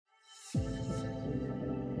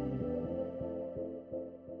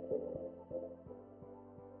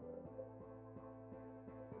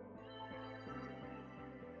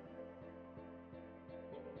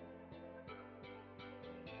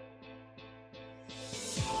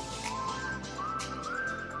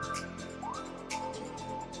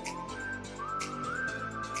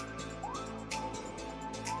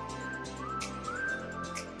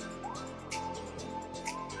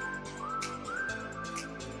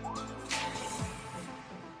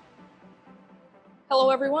Hello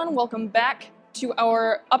everyone, welcome back to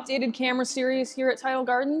our updated camera series here at Tidal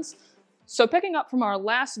Gardens. So picking up from our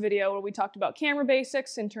last video where we talked about camera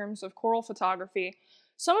basics in terms of coral photography,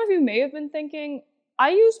 some of you may have been thinking,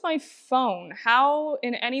 I use my phone, how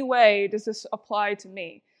in any way does this apply to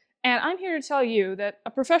me? And I'm here to tell you that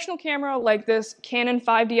a professional camera like this Canon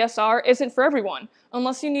 5DSR isn't for everyone.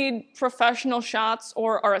 Unless you need professional shots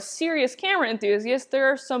or are a serious camera enthusiast,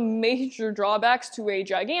 there are some major drawbacks to a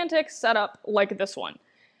gigantic setup like this one.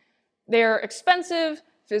 They're expensive,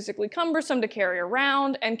 physically cumbersome to carry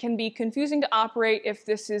around, and can be confusing to operate if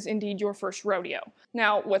this is indeed your first rodeo.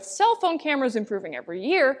 Now, with cell phone cameras improving every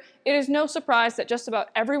year, it is no surprise that just about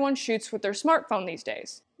everyone shoots with their smartphone these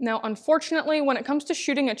days. Now, unfortunately, when it comes to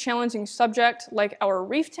shooting a challenging subject like our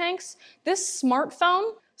reef tanks, this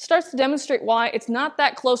smartphone starts to demonstrate why it's not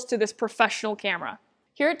that close to this professional camera.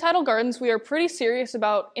 Here at Tidal Gardens, we are pretty serious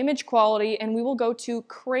about image quality, and we will go to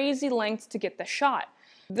crazy lengths to get the shot.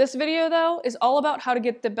 This video, though, is all about how to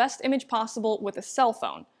get the best image possible with a cell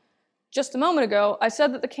phone. Just a moment ago, I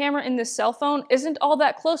said that the camera in this cell phone isn't all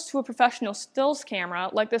that close to a professional stills camera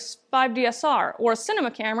like this 5DSR, or a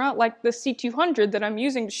cinema camera like the C200 that I'm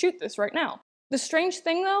using to shoot this right now. The strange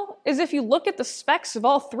thing, though, is if you look at the specs of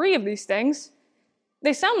all three of these things,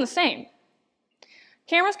 they sound the same.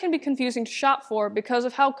 Cameras can be confusing to shop for because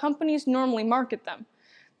of how companies normally market them.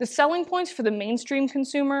 The selling points for the mainstream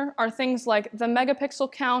consumer are things like the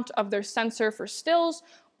megapixel count of their sensor for stills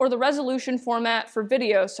or the resolution format for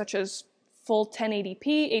videos such as full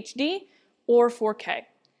 1080p HD or 4K.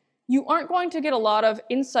 You aren't going to get a lot of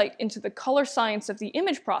insight into the color science of the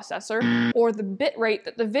image processor or the bit rate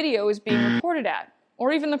that the video is being recorded at,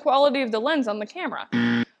 or even the quality of the lens on the camera.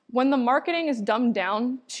 When the marketing is dumbed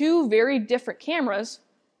down, two very different cameras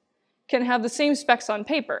can have the same specs on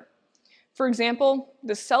paper. For example,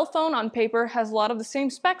 the cell phone on paper has a lot of the same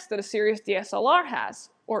specs that a serious DSLR has,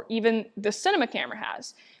 or even the cinema camera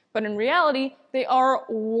has. But in reality, they are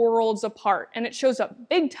worlds apart, and it shows up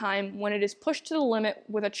big time when it is pushed to the limit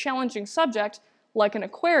with a challenging subject like an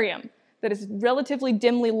aquarium that is a relatively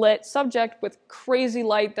dimly lit subject with crazy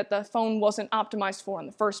light that the phone wasn't optimized for in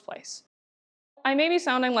the first place. I may be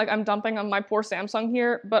sounding like I'm dumping on my poor Samsung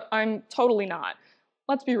here, but I'm totally not.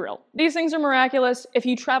 Let's be real. These things are miraculous. If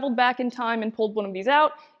you traveled back in time and pulled one of these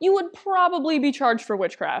out, you would probably be charged for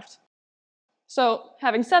witchcraft. So,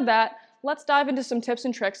 having said that, let's dive into some tips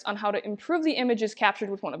and tricks on how to improve the images captured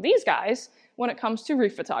with one of these guys when it comes to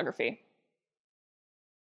reef photography.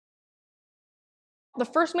 The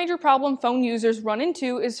first major problem phone users run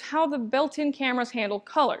into is how the built-in cameras handle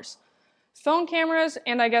colors. Phone cameras,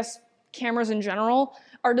 and I guess cameras in general,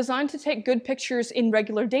 are designed to take good pictures in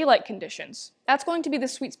regular daylight conditions. That's going to be the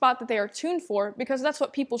sweet spot that they are tuned for because that's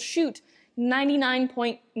what people shoot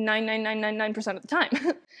 99.99999% of the time.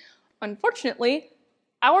 Unfortunately,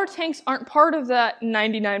 our tanks aren't part of that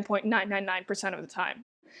 99.999% of the time.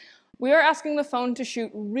 We are asking the phone to shoot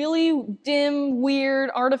really dim, weird,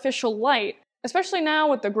 artificial light. Especially now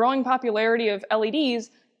with the growing popularity of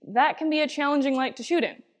LEDs, that can be a challenging light to shoot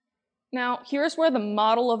in. Now, here's where the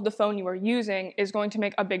model of the phone you are using is going to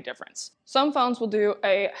make a big difference. Some phones will do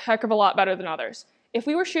a heck of a lot better than others. If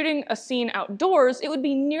we were shooting a scene outdoors, it would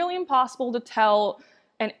be nearly impossible to tell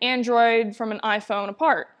an Android from an iPhone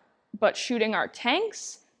apart. But shooting our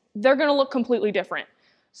tanks, they're going to look completely different.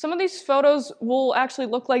 Some of these photos will actually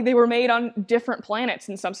look like they were made on different planets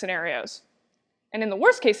in some scenarios. And in the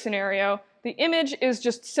worst case scenario, the image is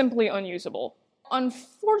just simply unusable.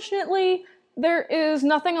 Unfortunately, there is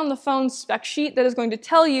nothing on the phone's spec sheet that is going to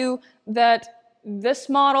tell you that this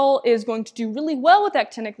model is going to do really well with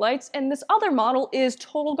actinic lights and this other model is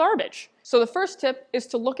total garbage. So the first tip is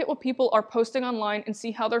to look at what people are posting online and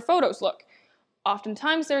see how their photos look.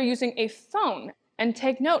 Oftentimes they're using a phone, and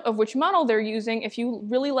take note of which model they're using if you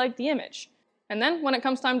really like the image. And then when it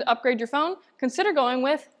comes time to upgrade your phone, consider going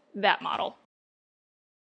with that model.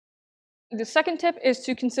 The second tip is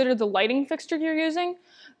to consider the lighting fixture you're using.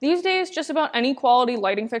 These days, just about any quality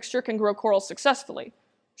lighting fixture can grow corals successfully.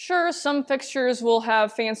 Sure, some fixtures will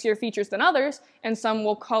have fancier features than others, and some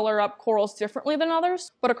will color up corals differently than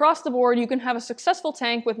others, but across the board, you can have a successful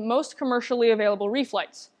tank with most commercially available reef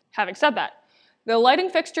lights. Having said that, the lighting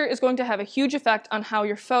fixture is going to have a huge effect on how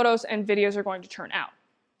your photos and videos are going to turn out.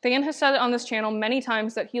 Dan has said it on this channel many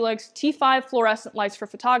times that he likes T5 fluorescent lights for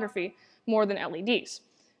photography more than LEDs.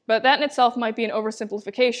 But that in itself might be an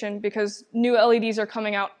oversimplification because new LEDs are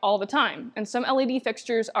coming out all the time, and some LED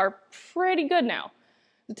fixtures are pretty good now.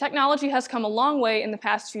 The technology has come a long way in the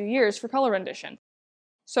past few years for color rendition.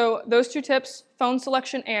 So those two tips, phone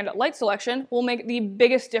selection and light selection, will make the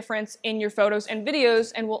biggest difference in your photos and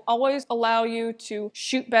videos and will always allow you to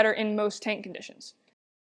shoot better in most tank conditions.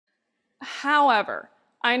 However,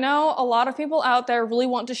 I know a lot of people out there really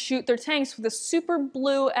want to shoot their tanks with a super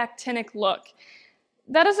blue actinic look.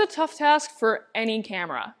 That is a tough task for any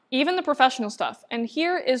camera, even the professional stuff, and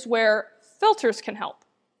here is where filters can help.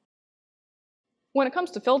 When it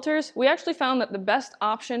comes to filters, we actually found that the best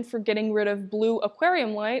option for getting rid of blue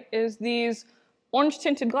aquarium light is these orange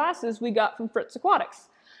tinted glasses we got from Fritz Aquatics.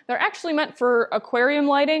 They're actually meant for aquarium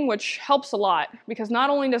lighting, which helps a lot, because not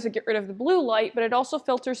only does it get rid of the blue light, but it also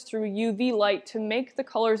filters through UV light to make the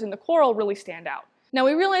colors in the coral really stand out. Now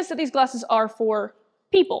we realize that these glasses are for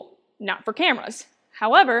people, not for cameras.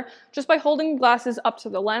 However, just by holding the glasses up to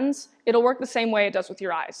the lens, it'll work the same way it does with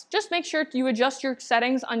your eyes. Just make sure you adjust your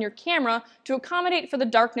settings on your camera to accommodate for the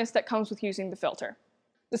darkness that comes with using the filter.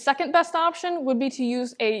 The second best option would be to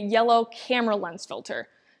use a yellow camera lens filter.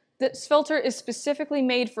 This filter is specifically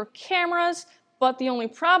made for cameras, but the only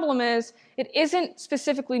problem is it isn't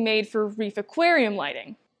specifically made for reef aquarium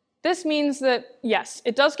lighting. This means that, yes,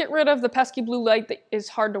 it does get rid of the pesky blue light that is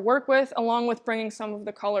hard to work with, along with bringing some of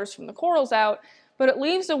the colors from the corals out, but it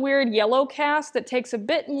leaves a weird yellow cast that takes a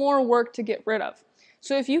bit more work to get rid of.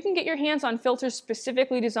 So if you can get your hands on filters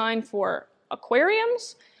specifically designed for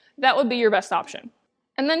aquariums, that would be your best option.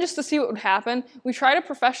 And then just to see what would happen, we tried a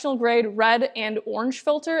professional grade red and orange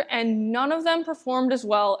filter, and none of them performed as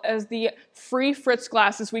well as the free Fritz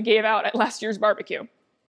glasses we gave out at last year's barbecue.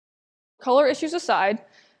 Color issues aside,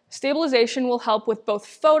 stabilization will help with both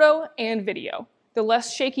photo and video. The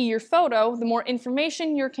less shaky your photo, the more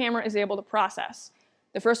information your camera is able to process.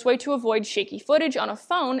 The first way to avoid shaky footage on a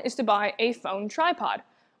phone is to buy a phone tripod.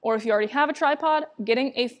 Or if you already have a tripod,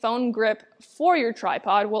 getting a phone grip for your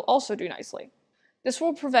tripod will also do nicely. This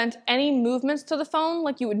will prevent any movements to the phone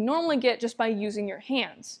like you would normally get just by using your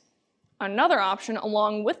hands. Another option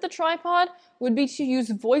along with the tripod would be to use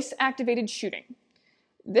voice-activated shooting.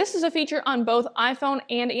 This is a feature on both iPhone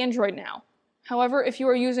and Android now. However, if you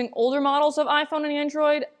are using older models of iPhone and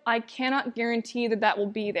Android, I cannot guarantee that that will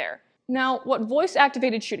be there. Now, what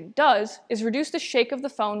voice-activated shooting does is reduce the shake of the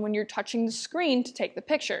phone when you're touching the screen to take the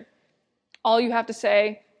picture. All you have to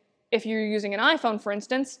say, if you're using an iPhone for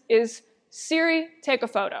instance, is, "Siri, take a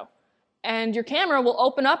photo." And your camera will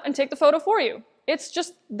open up and take the photo for you. It's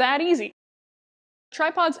just that easy.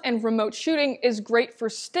 Tripods and remote shooting is great for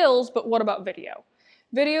stills, but what about video?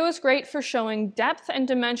 Video is great for showing depth and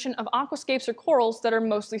dimension of aquascapes or corals that are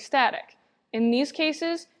mostly static. In these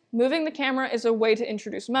cases, moving the camera is a way to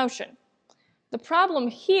introduce motion. The problem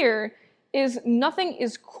here is nothing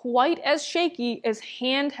is quite as shaky as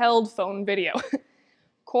handheld phone video.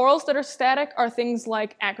 Corals that are static are things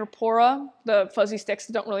like Acropora, the fuzzy sticks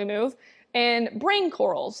that don't really move, and brain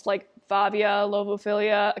corals like Fabia,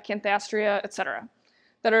 Lovophilia, Acanthastria, etc.,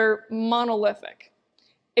 that are monolithic.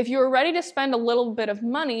 If you are ready to spend a little bit of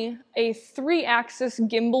money, a 3-axis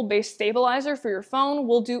gimbal-based stabilizer for your phone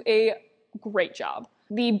will do a great job.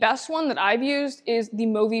 The best one that I've used is the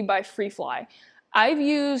Movi by Freefly. I've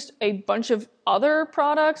used a bunch of other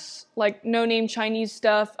products, like no-name Chinese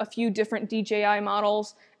stuff, a few different DJI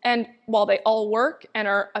models, and while they all work and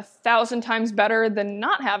are 1,000 times better than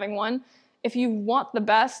not having one, if you want the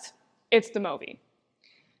best, it's the Movi.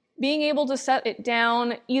 Being able to set it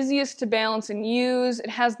down, easiest to balance and use, it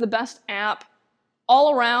has the best app.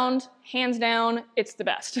 All around, hands down, it's the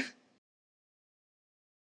best.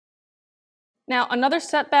 Now, another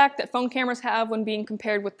setback that phone cameras have when being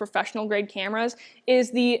compared with professional grade cameras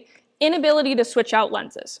is the inability to switch out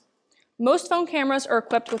lenses. Most phone cameras are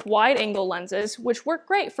equipped with wide-angle lenses, which work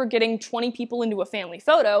great for getting 20 people into a family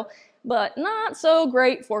photo, but not so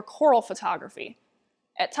great for coral photography.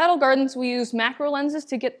 At Tidal Gardens, we use macro lenses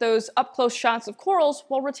to get those up-close shots of corals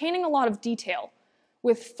while retaining a lot of detail.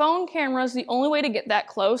 With phone cameras, the only way to get that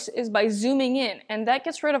close is by zooming in, and that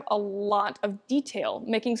gets rid of a lot of detail,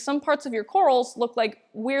 making some parts of your corals look like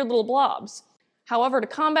weird little blobs. However, to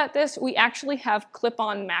combat this, we actually have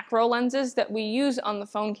clip-on macro lenses that we use on the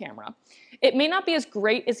phone camera. It may not be as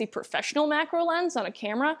great as a professional macro lens on a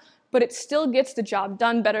camera, but it still gets the job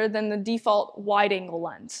done better than the default wide-angle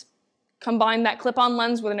lens. Combine that clip-on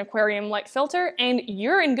lens with an aquarium light filter, and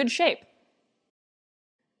you're in good shape.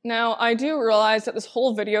 Now, I do realize that this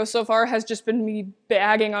whole video so far has just been me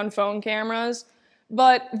bagging on phone cameras,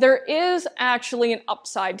 but there is actually an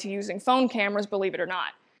upside to using phone cameras, believe it or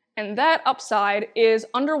not. And that upside is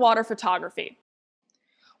underwater photography.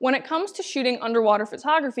 When it comes to shooting underwater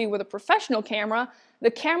photography with a professional camera,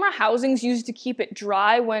 the camera housings used to keep it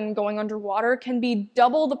dry when going underwater can be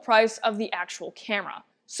double the price of the actual camera.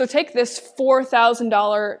 So take this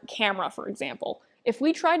 $4,000 camera, for example. If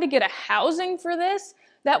we tried to get a housing for this,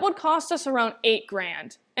 that would cost us around $8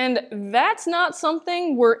 grand. And that's not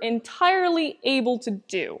something we're entirely able to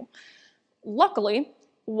do. Luckily,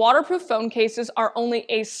 waterproof phone cases are only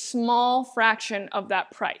a small fraction of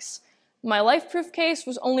that price. My LifeProof case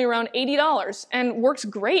was only around $80 and works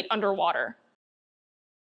great underwater.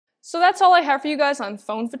 So that's all I have for you guys on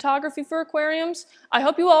phone photography for aquariums. I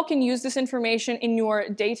hope you all can use this information in your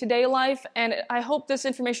day-to-day life, and I hope this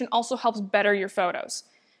information also helps better your photos.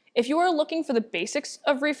 If you are looking for the basics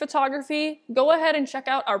of reef photography, go ahead and check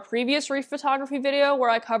out our previous reef photography video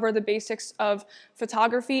where I cover the basics of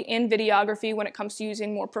photography and videography when it comes to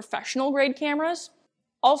using more professional grade cameras.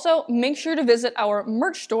 Also, make sure to visit our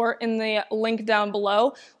merch store in the link down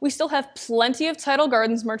below. We still have plenty of Tidal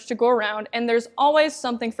Gardens merch to go around, and there's always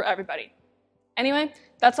something for everybody. Anyway,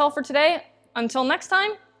 that's all for today. Until next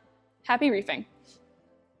time, happy reefing.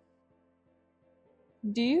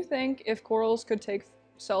 Do you think if corals could take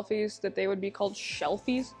selfies that they would be called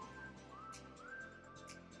shelfies?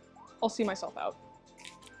 I'll see myself out.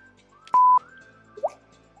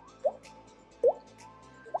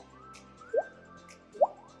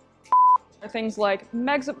 Are things like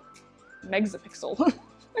megapixel.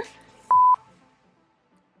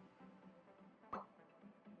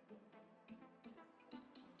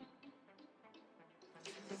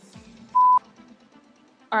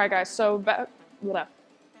 Alright guys, so we're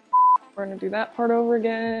gonna do that part over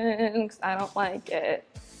again because I don't like it.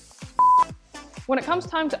 When it comes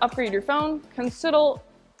time to upgrade your phone, consider,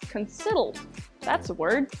 that's a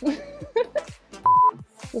word.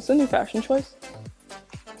 What's the new fashion choice?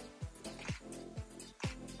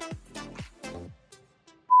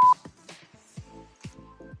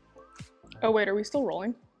 Oh wait, are we still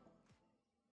rolling?